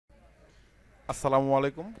আসসালামু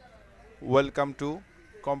আলাইকুম, welcome to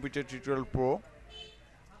computer tutorial pro.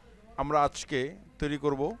 আমরা আজকে তৈরি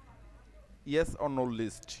করব ইয়েস অর নো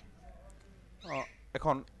লিস্ট।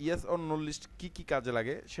 এখন ইয়েস অর নো লিস্ট কী কী কাজে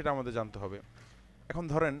লাগে সেটা আমাদের জানতে হবে। এখন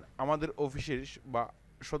ধরেন আমাদের অফিসের বা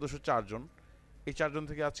সদস্য 4 জন, এই 4 জন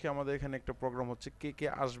থেকে আজকে আমাদের এখানে একটা প্রোগ্রাম হচ্ছে, কে কে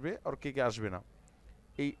আসবে আর কে কে আসবে না,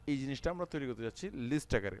 এই জিনিসটা আমরা তৈরি করতে যাচ্ছি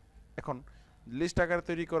লিস্ট আকারে। এখন লিস্ট আকারে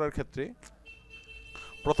তৈরি করার ক্ষেত্রে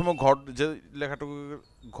প্রথমে ঘর যে লেখাটুকু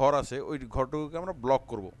ঘর আছে ওই ঘরটুকুকে আমরা ব্লক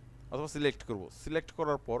করব অথবা সিলেক্ট করব। সিলেক্ট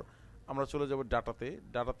করার পর আমরা চলে যাব ডাটাতে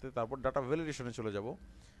তারপর ডাটা ভ্যালিডেশনে চলে যাব।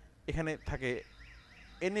 এখানে থাকে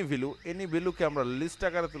এনি ভ্যালুকে আমরা লিস্ট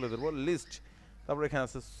আকারে তুলে ধরবো, লিস্ট। তারপর এখানে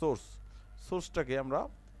আছে সোর্সটাকে আমরা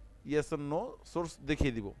ইয়েস আর নো সোর্স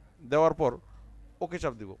দেখিয়ে দিব। দেওয়ার পর ওকে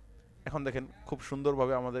চাপ দিব। এখন দেখেন খুব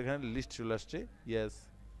সুন্দরভাবে আমাদের এখানে লিস্ট চলে আসছে, ইয়েস,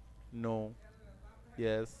 নো,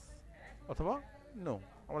 ইয়েস অথবা নো,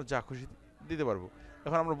 আমরা যা খুশি দিতে পারবো।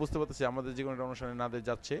 এখন আমরা বুঝতে পারতেছি আমাদের যে কোনো একটা অনুষ্ঠানে নাদের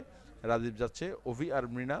যাচ্ছে, রাজীব যাচ্ছে, অভি আর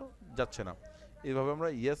মৃণা যাচ্ছে না। এইভাবে আমরা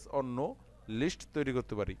ইয়েস অর নো লিস্ট তৈরি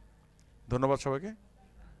করতে পারি। ধন্যবাদ সবাইকে,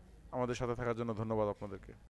 আমাদের সাথে থাকার জন্য ধন্যবাদ আপনাদেরকে।